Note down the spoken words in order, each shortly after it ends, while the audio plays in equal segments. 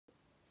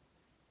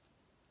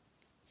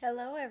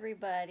Hello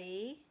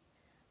everybody,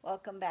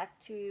 welcome back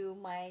to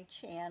my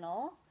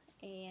channel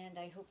and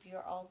I hope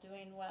you're all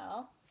doing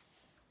well.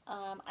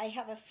 I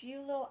have a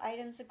few little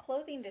items of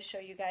clothing to show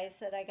you guys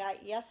that I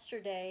got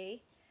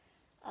yesterday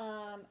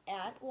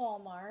at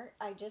Walmart.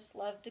 I just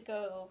love to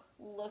go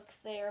look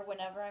there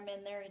whenever I'm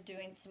in there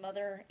doing some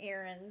other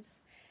errands.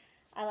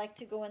 I like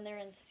to go in there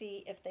and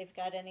see if they've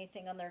got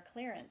anything on their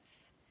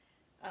clearance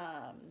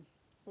um,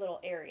 little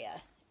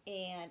area.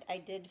 And I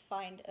did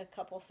find a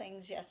couple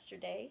things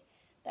yesterday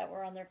that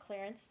were on their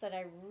clearance that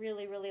I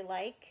really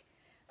like.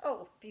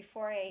 Oh,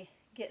 before I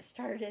get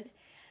started,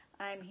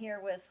 I'm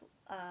here with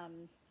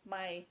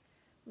my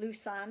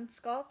Lucerne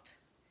sculpt,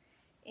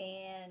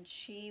 and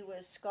she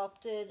was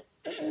sculpted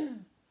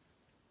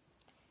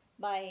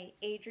by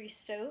Adri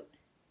Stote,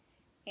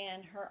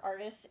 and her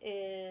artist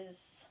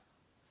is,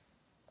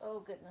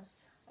 oh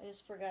goodness, I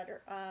just forgot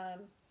her.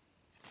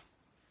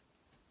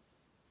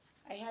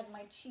 I had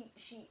my cheat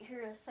sheet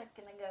here a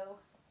second ago.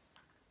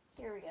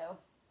 Here we go.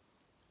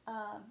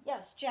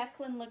 Yes,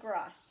 Jacqueline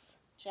LaGrosse.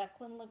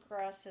 Jacqueline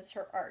LaGrosse is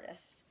her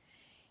artist.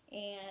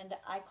 And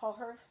I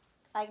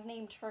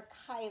named her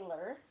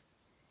Kyler.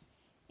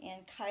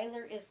 And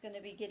Kyler is going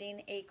to be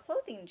getting a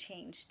clothing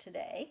change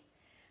today.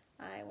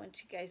 I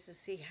want you guys to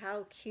see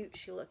how cute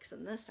she looks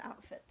in this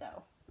outfit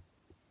though.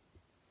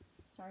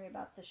 Sorry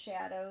about the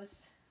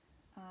shadows.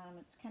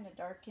 It's kind of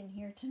dark in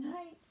here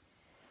tonight.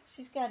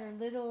 She's got her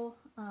little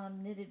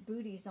knitted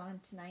booties on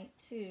tonight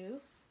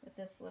too with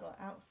this little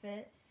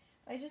outfit.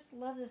 I just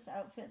love this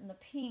outfit, and the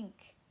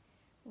pink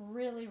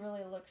really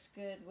looks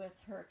good with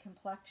her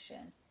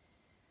complexion.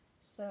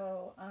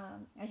 So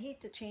I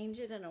hate to change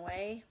it in a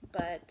way,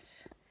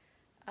 but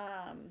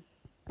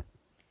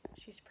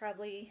she's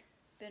probably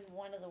been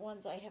one of the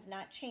ones I have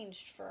not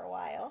changed for a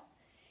while,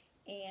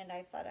 and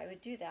I thought I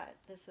would do that.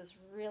 This is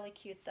really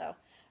cute though.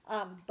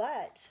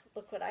 But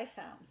look what I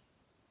found.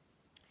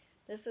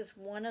 This is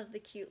one of the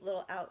cute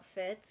little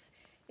outfits.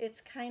 It's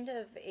kind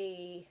of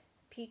a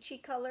peachy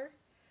color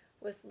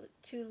with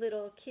two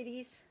little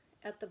kitties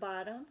at the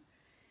bottom,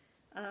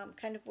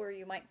 kind of where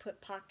you might put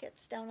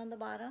pockets down on the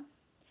bottom.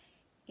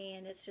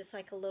 And it's just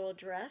like a little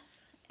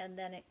dress, and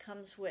then it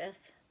comes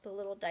with the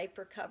little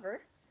diaper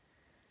cover.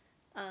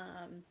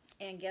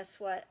 And guess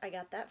what I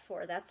got that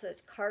for? That's a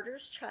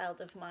Carter's Child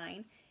of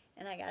mine,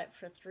 and I got it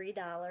for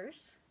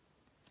 $3.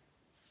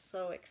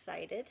 So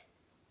excited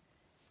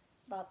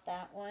about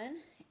that one.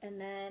 And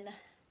then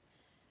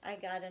I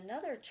got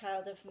another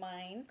child of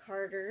mine,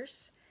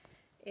 Carter's,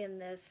 in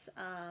this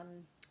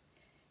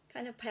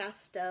kind of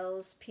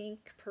pastels,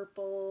 pink,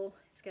 purple.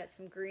 It's got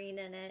some green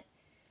in it.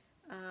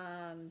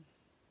 And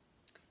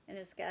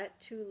it's got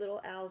two little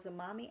owls, a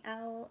mommy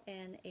owl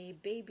and a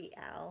baby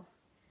owl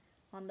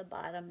on the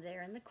bottom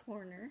there in the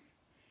corner.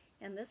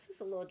 And this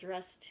is a little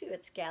dress too.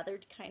 It's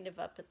gathered kind of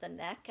up at the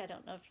neck. I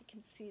don't know if you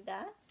can see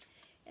that.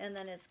 And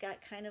then it's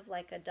got kind of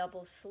like a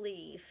double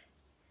sleeve.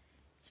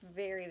 It's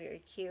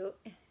very cute.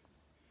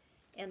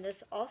 And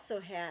this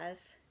also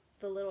has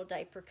the little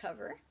diaper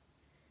cover.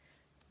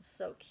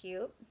 So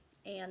cute.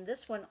 And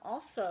this one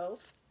also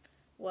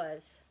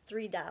was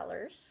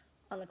 $3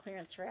 on the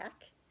clearance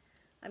rack.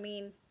 I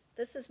mean,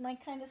 this is my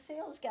kind of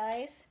sales,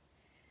 guys.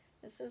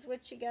 This is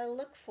what you gotta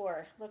look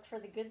for. Look for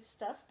the good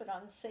stuff, but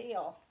on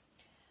sale.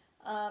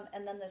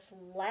 And then this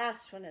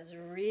last one is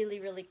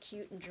really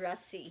cute and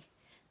dressy.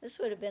 This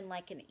would have been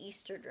like an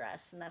Easter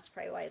dress, and that's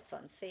probably why it's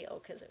on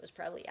sale, because it was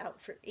probably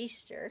out for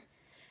Easter.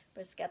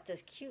 But it's got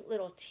this cute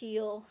little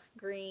teal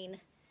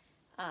green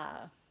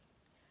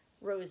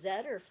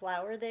rosette or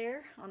flower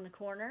there on the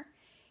corner,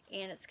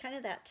 and it's kind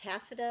of that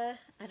taffeta.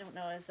 I don't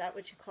know, is that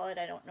what you call it?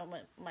 I don't know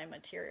my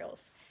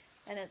materials.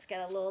 And it's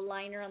got a little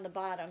liner on the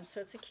bottom, so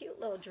it's a cute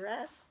little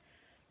dress.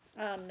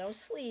 No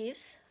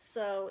sleeves,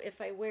 so if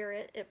I wear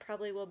it, it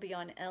probably will be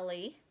on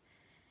Ellie.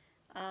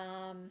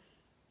 I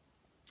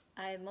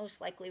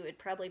most likely would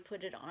probably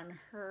put it on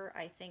her.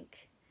 I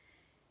think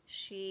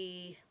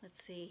she,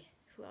 let's see,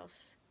 who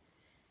else?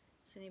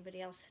 Does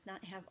anybody else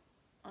not have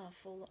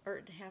full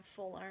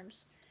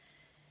arms?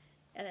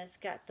 And it's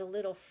got the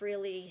little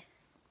frilly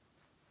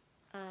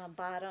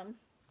bottom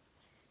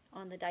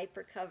on the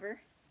diaper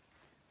cover.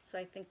 So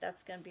I think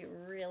that's going to be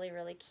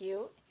really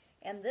cute.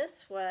 And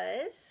this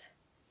was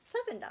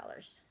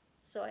 $7.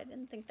 So I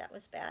didn't think that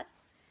was bad.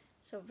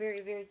 So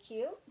very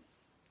cute.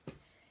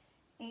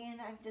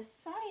 And I've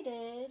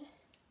decided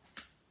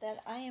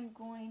that I am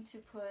going to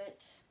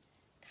put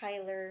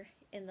Kyler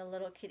in the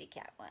little kitty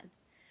cat one.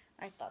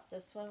 I thought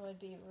this one would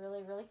be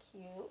really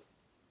cute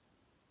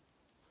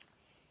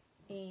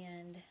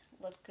and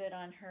look good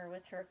on her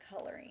with her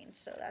coloring.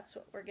 So that's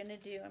what we're going to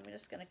do. I'm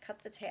just going to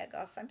cut the tag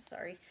off. I'm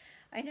sorry.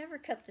 I never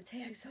cut the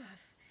tags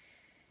off.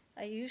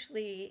 I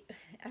usually,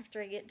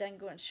 after I get done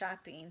going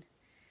shopping,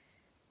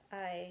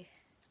 I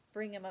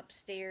bring them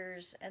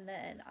upstairs and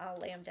then I'll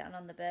lay them down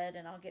on the bed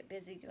and I'll get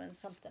busy doing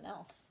something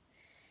else.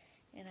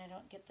 And I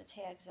don't get the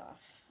tags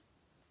off.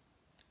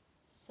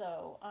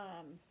 So,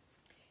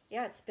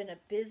 yeah, it's been a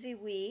busy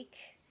week.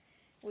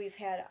 We've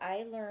had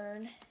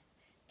iLearn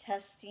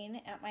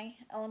testing at my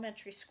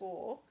elementary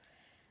school.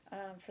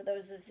 For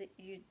those of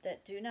you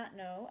that do not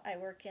know, I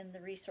work in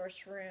the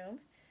resource room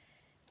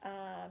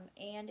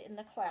and in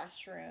the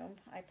classroom.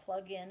 I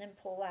plug in and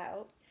pull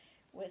out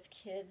with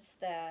kids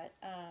that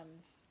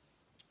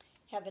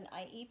have an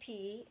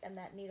IEP and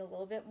that need a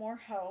little bit more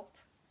help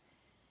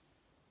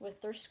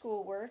with their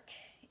schoolwork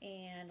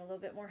and a little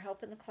bit more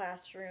help in the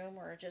classroom,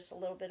 or just a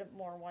little bit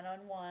more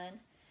one-on-one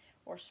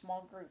or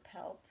small group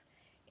help.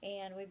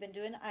 And we've been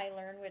doing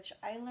iLearn, which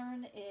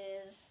iLearn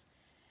is,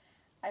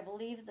 I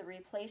believe, the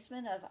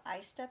replacement of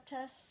I-STEP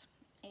tests,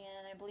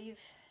 and I believe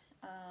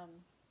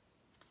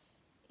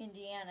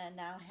Indiana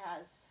now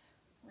has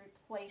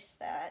replaced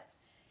that,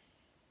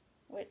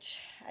 which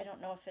I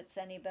don't know if it's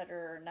any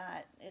better or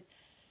not.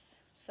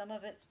 Some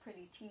of it's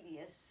pretty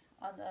tedious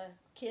on the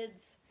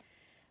kids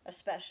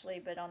especially,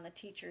 but on the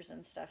teachers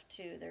and stuff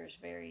too. There's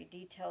very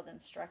detailed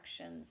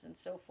instructions and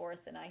so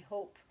forth, and I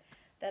hope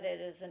that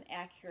it is an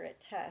accurate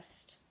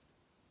test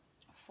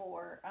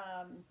for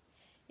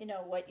you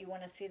know, what you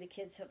want to see the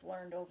kids have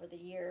learned over the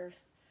year,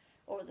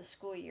 over the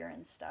school year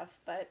and stuff.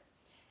 But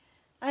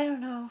I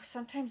don't know,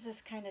 sometimes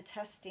this kind of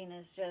testing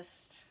is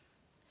just,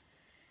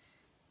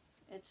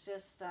 it's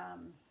just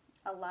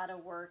a lot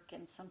of work,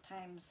 and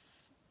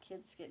sometimes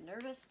kids get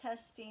nervous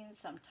testing,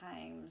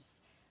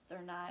 sometimes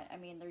they're not. I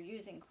mean, they're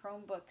using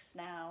Chromebooks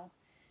now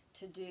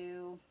to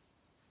do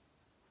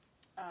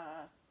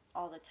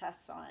all the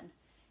tests on,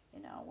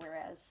 you know,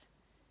 whereas,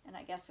 and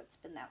I guess it's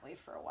been that way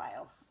for a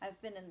while.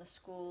 I've been in the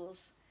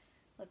schools,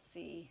 let's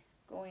see,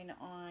 going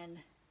on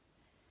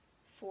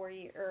 4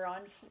 year, or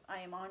I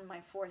am on my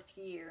 4th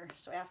year,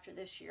 so after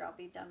this year I'll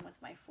be done with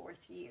my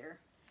 4th year.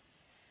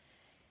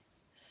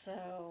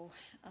 So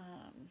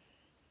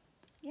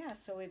yeah,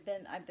 so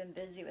I've been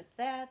busy with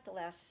that. The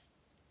last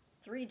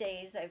 3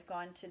 days I've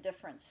gone to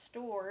different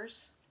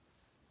stores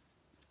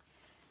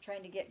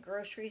trying to get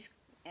groceries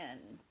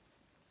and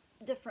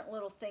different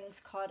little things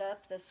caught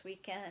up this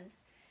weekend.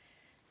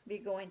 Be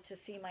going to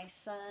see my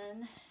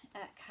son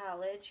at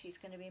college. He's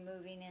going to be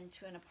moving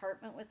into an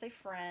apartment with a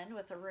friend,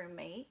 with a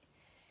roommate,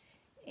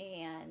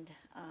 and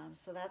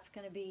so that's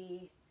going to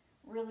be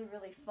really,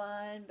 really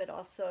fun, but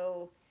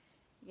also,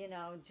 you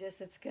know,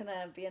 just it's going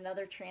to be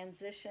another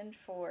transition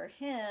for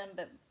him,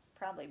 but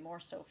probably more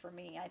so for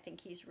me. I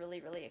think he's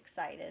really, really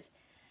excited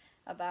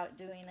about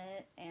doing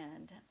it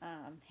and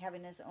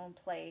having his own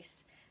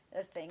place.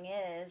 The thing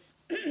is,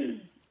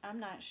 I'm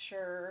not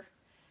sure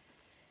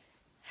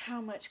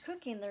how much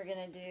cooking they're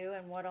going to do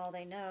and what all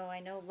they know. I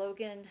know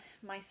Logan,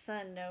 my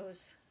son,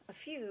 knows a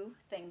few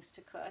things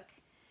to cook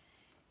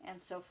and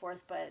so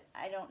forth, but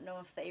I don't know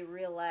if they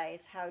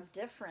realize how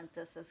different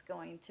this is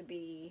going to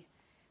be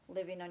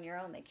living on your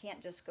own. They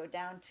can't just go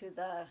down to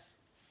the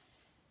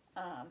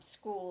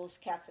school's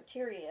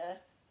cafeteria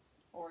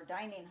or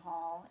dining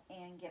hall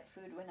and get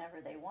food whenever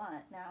they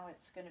want. Now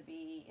it's going to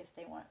be, if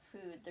they want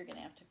food, they're going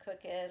to have to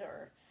cook it,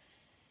 or,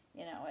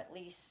 you know, at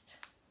least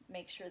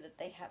make sure that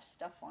they have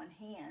stuff on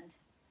hand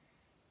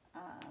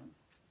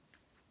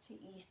to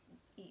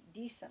eat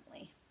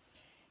decently.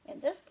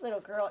 And this little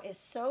girl is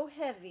so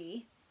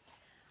heavy.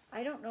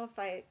 I don't know if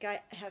I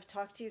have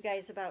talked to you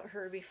guys about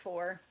her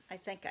before. I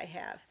think I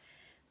have.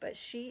 But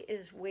she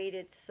is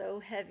weighted so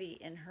heavy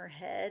in her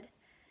head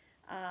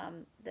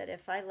that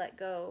if I let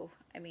go,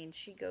 I mean,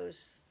 she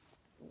goes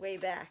way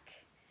back.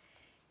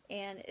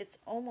 And it's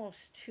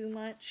almost too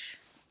much.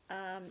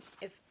 And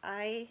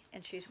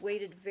she's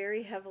weighted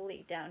very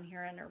heavily down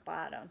here on her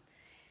bottom.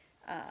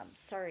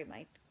 Sorry,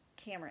 my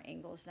camera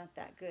angle is not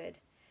that good.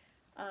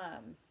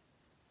 Let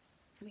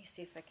me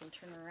see if I can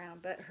turn her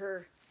around. But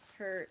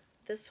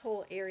this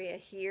whole area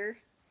here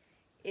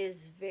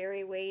is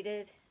very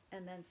weighted,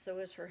 and then so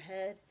is her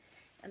head.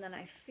 And then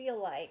I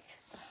feel like,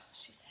 oh,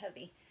 she's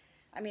heavy.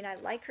 I mean, I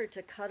like her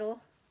to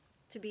cuddle,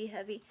 to be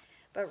heavy,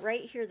 but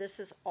right here, this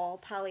is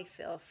all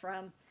polyfill.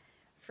 From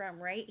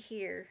right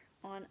here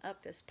on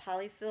up is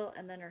polyfill,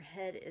 and then her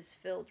head is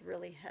filled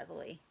really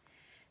heavily.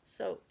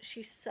 So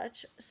she's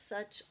such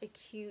a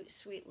cute,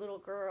 sweet little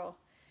girl.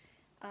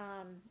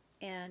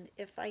 And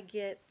if I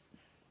get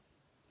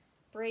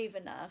brave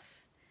enough,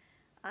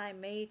 I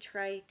may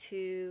try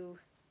to,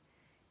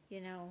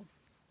 you know,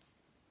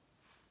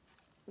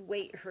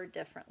 weight her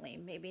differently.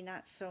 Maybe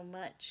not so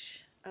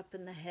much up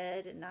in the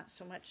head and not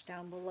so much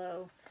down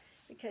below,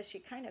 because she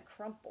kind of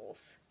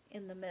crumples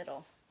in the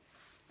middle.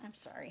 I'm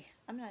sorry,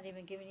 I'm not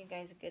even giving you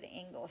guys a good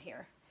angle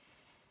here.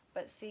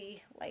 But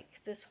see,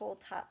 like this whole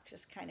top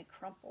just kind of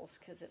crumples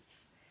because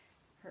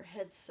her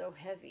head's so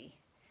heavy.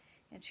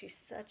 And she's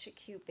such a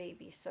cute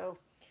baby. So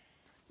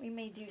we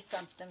may do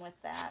something with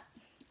that.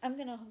 I'm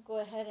going to go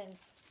ahead and,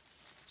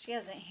 she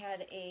hasn't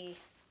had a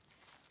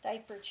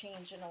diaper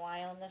change in a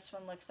while, and this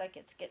one looks like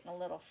it's getting a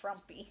little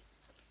frumpy.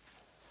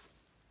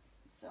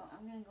 So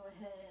I'm going to go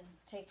ahead and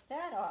take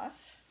that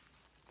off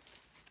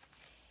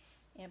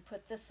and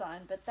put this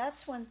on. But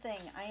that's one thing,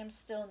 I am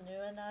still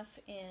new enough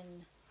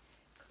in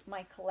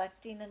my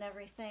collecting and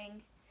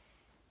everything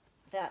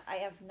that I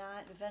have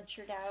not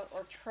ventured out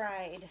or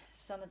tried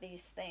some of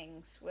these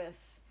things with,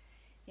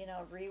 you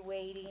know,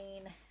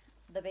 reweighting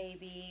the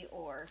baby,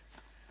 or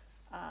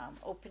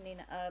opening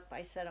up.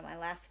 I said on my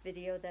last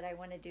video that I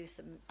want to do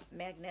some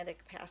magnetic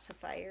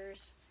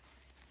pacifiers.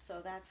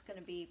 So that's going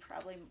to be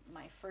probably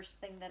my first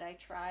thing that I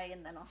try,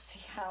 and then I'll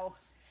see how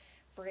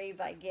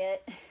brave I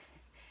get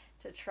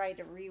to try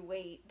to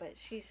re-weight. But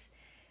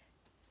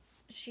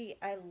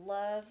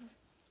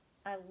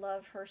I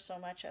love her so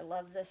much. I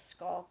love this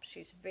sculpt.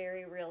 She's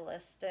very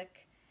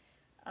realistic.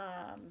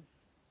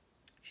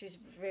 She's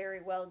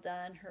very well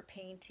done. Her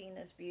painting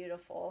is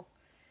beautiful.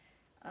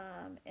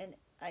 And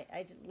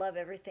I love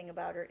everything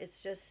about her.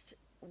 It's just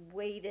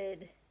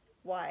weighted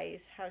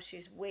wise. How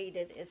she's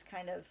weighted is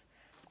kind of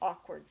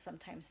awkward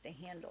sometimes to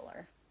handle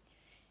her.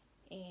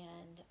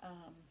 And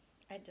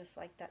I just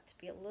like that to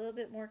be a little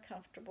bit more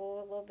comfortable,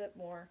 a little bit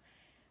more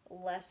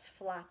less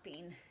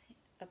flopping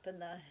up in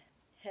the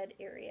head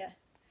area.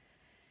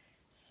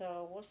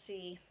 So we'll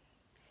see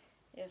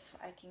if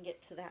I can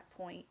get to that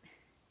point.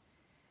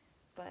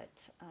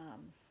 But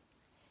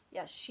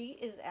yeah, she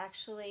is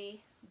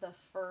actually the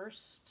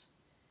first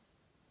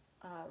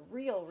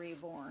real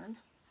Reborn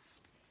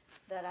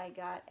that I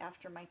got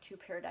after my 2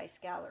 Paradise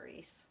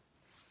Galleries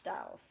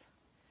dolls.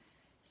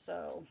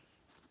 So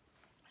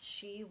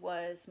she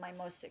was my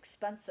most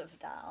expensive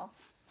doll,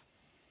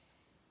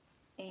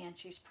 and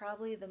she's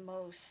probably the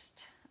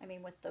most, I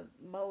mean, with the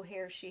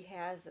mohair she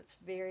has, it's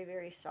very,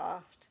 very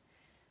soft.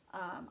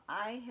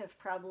 I have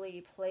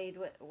probably played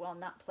with, well,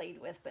 not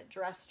played with, but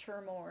dressed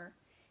her more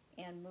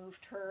and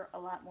moved her a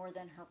lot more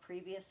than her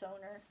previous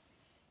owner.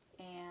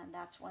 And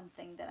that's one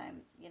thing that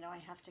I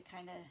have to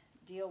kind of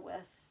deal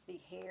with, the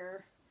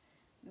hair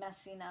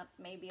messing up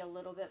maybe a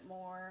little bit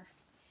more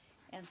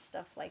and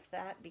stuff like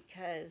that,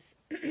 because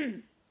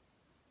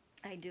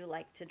I do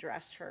like to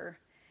dress her.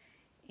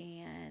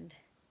 And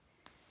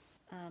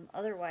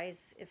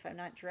otherwise, if I'm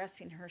not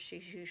dressing her,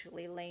 she's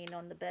usually laying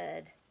on the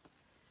bed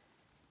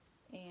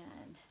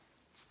and,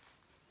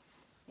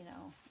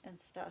 and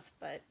stuff.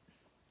 But,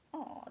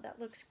 oh, that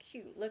looks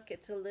cute. Look,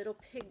 it's a little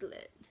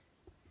piglet.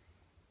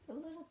 It's a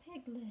little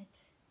piglet.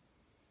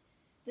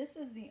 This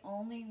is the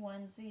only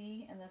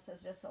onesie, and this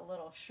is just a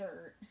little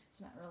shirt.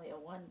 It's not really a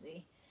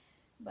onesie,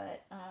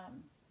 but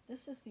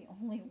this is the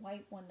only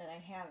white one that I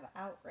have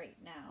out right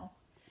now.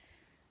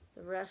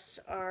 The rest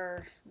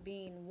are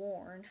being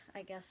worn.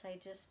 I guess I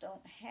just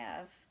don't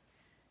have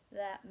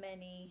that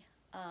many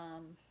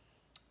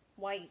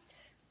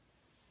white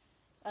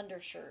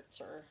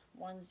undershirts or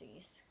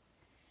onesies.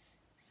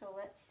 So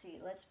let's see.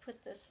 Let's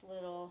put this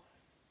little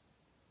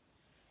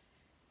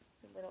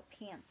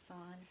pants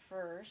on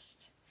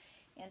first.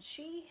 And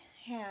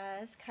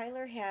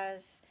Kyler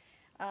has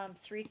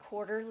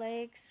 3/4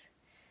 legs.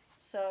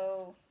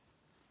 So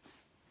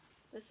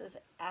this is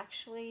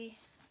actually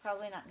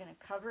probably not going to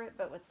cover it,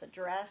 but with the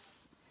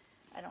dress,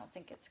 I don't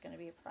think it's going to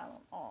be a problem.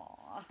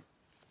 Aww.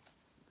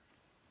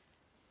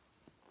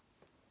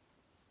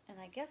 And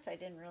I guess I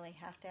didn't really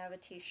have to have a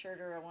t-shirt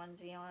or a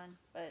onesie on,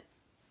 but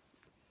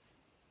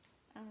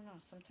I don't know.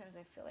 Sometimes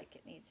I feel like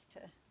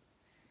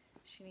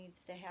she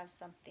needs to have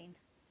something.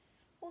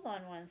 Hold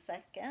on one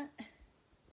second.